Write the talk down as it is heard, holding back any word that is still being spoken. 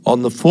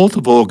On the 4th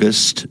of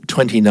August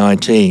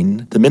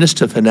 2019, the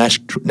Minister for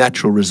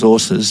Natural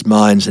Resources,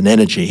 Mines and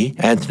Energy,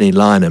 Anthony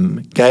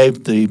Lynham,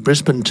 gave the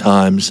Brisbane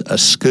Times a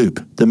scoop.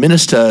 The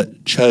Minister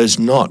chose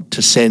not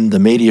to send the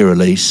media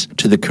release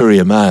to the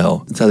Courier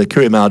Mail, so the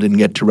Courier Mail didn't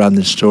get to run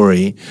this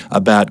story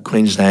about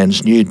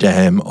Queensland's new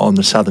dam on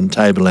the southern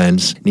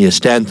tablelands near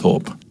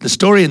Stanthorpe. The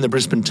story in the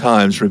Brisbane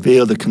Times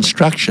revealed the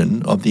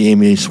construction of the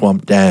Emu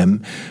Swamp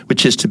Dam,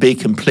 which is to be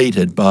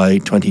completed by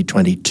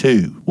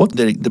 2022. What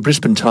the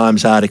Brisbane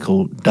Times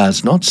article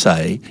does not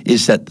say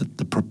is that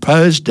the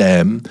proposed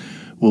dam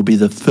will be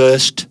the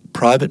first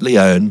privately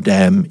owned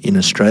dam in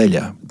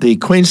Australia. The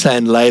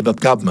Queensland Labor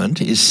government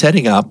is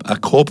setting up a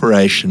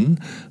corporation,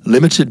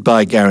 limited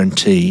by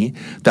guarantee,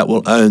 that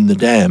will own the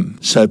dam.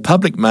 So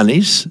public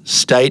monies,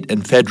 state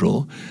and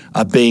federal,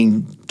 are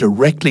being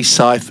directly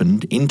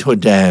siphoned into a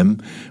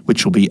dam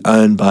which will be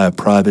owned by a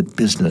private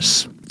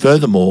business.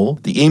 Furthermore,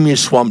 the Emu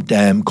Swamp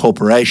Dam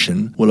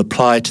Corporation will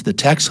apply to the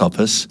tax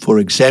office for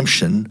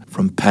exemption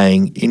from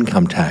paying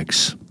income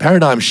tax.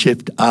 Paradigm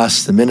Shift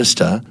asks the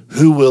Minister,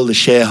 who will the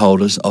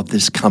shareholders of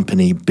this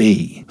company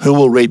be? Who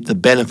will reap the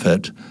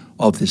benefit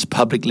of this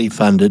publicly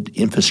funded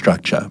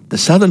infrastructure? The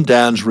Southern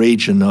Downs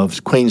region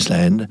of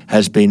Queensland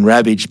has been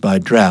ravaged by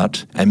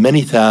drought, and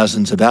many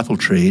thousands of apple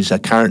trees are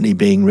currently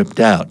being ripped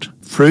out.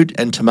 Fruit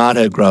and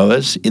tomato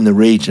growers in the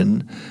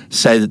region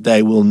say that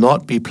they will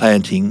not be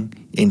planting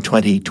in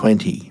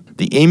 2020.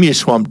 The Emu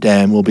Swamp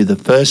Dam will be the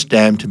first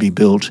dam to be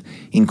built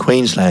in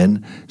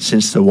Queensland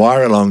since the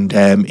Warralong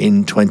Dam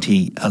in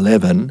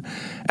 2011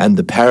 and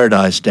the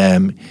Paradise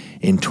Dam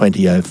in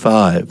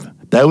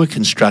 2005. They were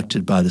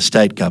constructed by the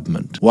state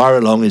government.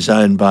 Warralong is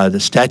owned by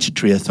the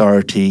statutory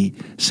authority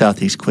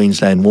South East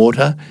Queensland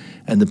Water,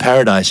 and the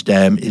Paradise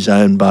Dam is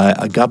owned by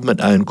a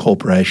government-owned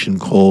corporation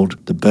called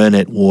the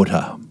Burnett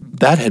Water.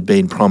 That had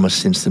been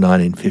promised since the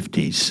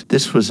 1950s.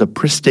 This was a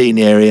pristine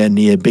area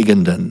near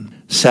Biggenden.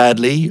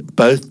 Sadly,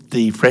 both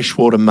the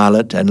freshwater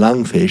mullet and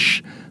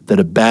lungfish that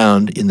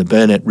abound in the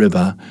Burnett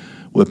River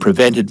were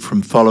prevented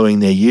from following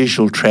their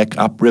usual trek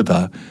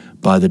upriver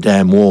by the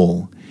dam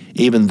wall,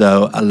 even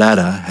though a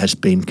ladder has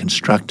been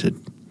constructed.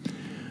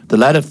 The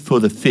ladder for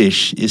the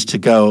fish is to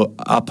go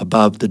up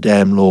above the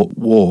dam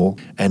wall,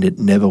 and it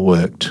never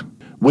worked.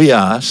 We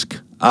ask,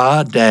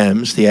 are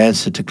dams the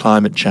answer to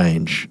climate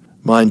change?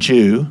 Mind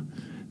you,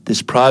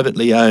 this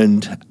privately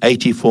owned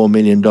 $84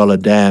 million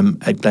dam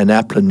at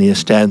Glenaplin near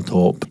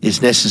Stanthorpe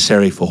is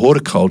necessary for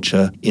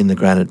horticulture in the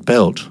Granite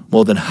Belt.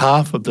 More than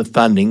half of the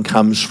funding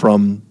comes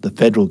from the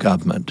federal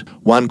government,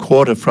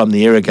 1/4 from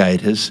the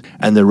irrigators,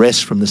 and the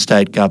rest from the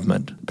state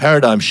government.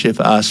 Paradigm Shift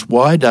asks,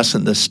 why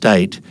doesn't the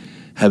state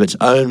have its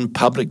own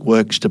public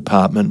works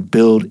department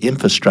build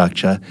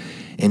infrastructure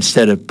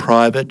instead of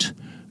private,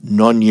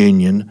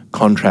 non-union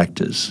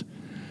contractors?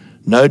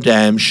 No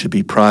dams should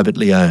be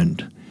privately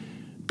owned.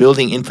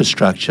 Building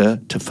infrastructure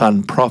to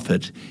fund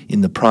profit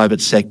in the private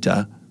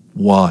sector,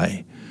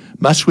 why?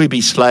 Must we be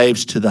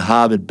slaves to the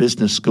Harvard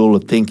Business School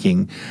of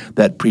thinking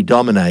that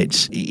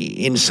predominates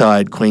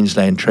inside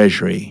Queensland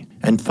Treasury?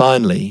 And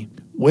finally,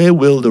 where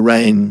will the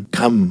rain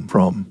come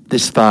from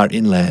this far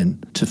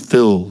inland to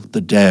fill the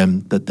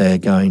dam that they are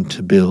going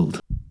to build?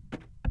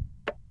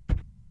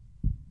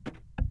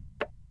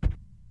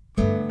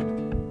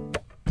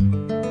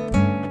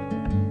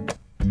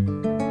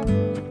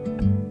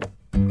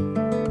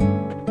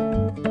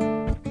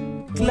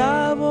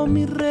 Clavo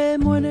mi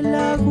remo en el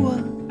agua,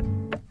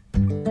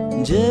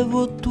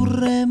 llevo tu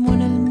remo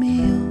en el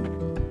mío.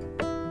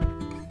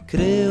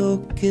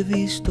 Creo que he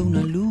visto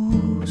una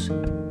luz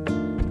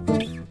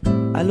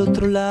al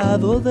otro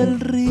lado del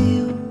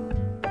río.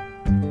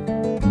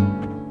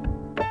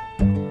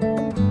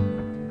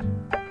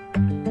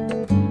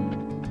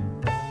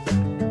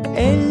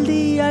 El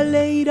día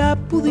le irá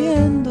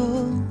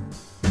pudiendo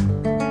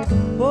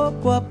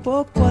poco a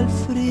poco al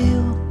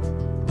frío.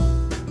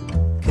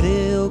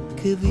 Creo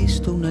que he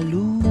visto una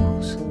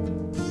luz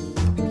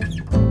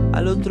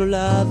al otro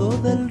lado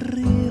del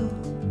río.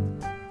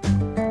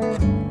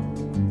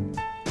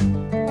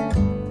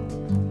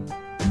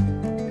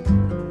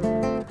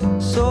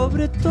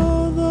 Sobre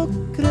todo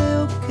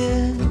creo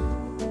que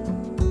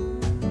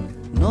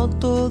no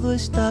todo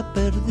está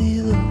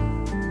perdido.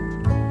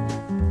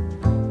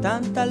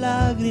 Tanta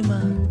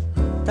lágrima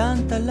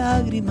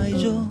y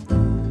yo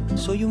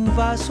soy un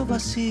vaso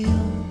vacío.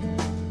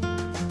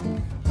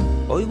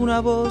 Oigo una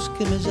voz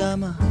que me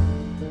llama,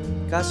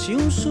 casi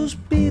un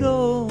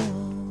suspiro.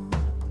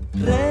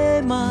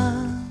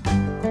 Rema,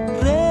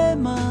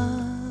 rema,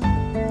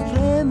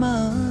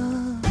 rema.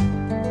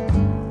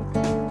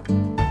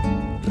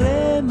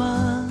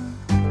 Rema,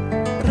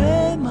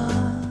 rema,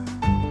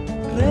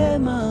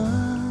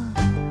 rema.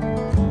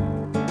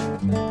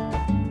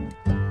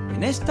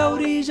 En esta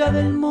orilla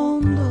del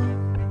mundo,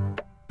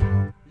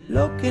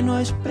 lo que no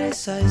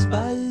expresa es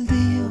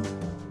baldío.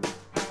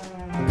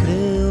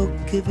 Creo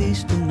que he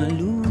visto una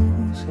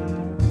luz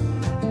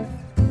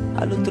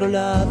al otro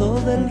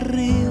lado del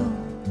río.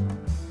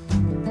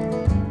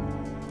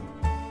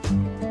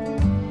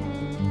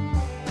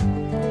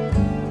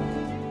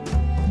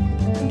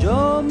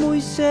 Yo muy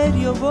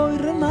serio voy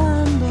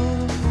remando,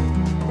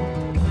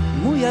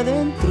 muy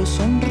adentro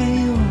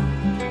sonrío.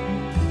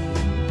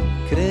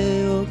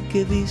 Creo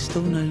que he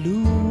visto una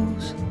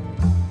luz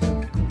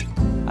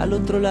al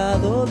otro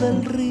lado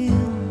del río.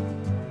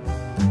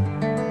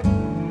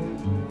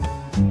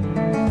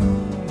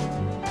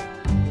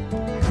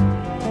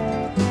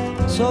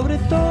 Sobre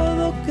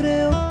todo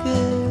creo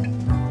que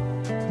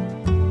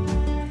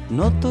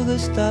no todo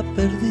está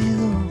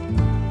perdido.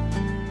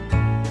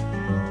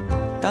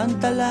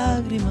 Tanta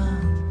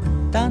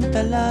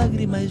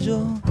lágrima y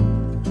yo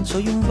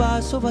soy un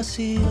vaso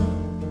vacío.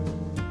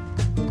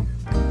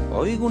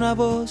 Oigo una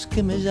voz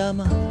que me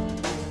llama,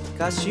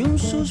 casi un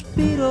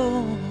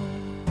suspiro.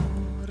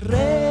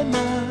 Rema,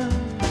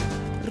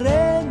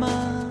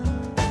 rema,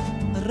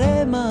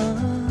 rema.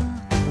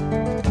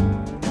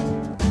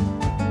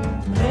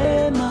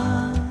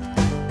 Rema,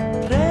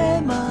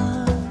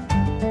 rema,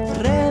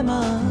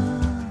 rema.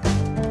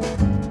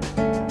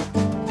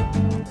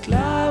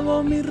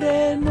 Clavo mi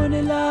remo en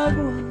el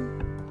agua,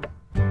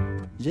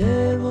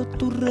 llevo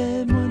tu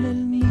remo en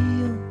el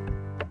mío.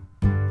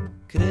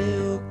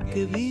 Creo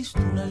que he visto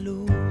una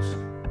luz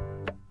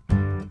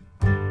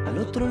al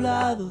otro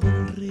lado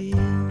del río.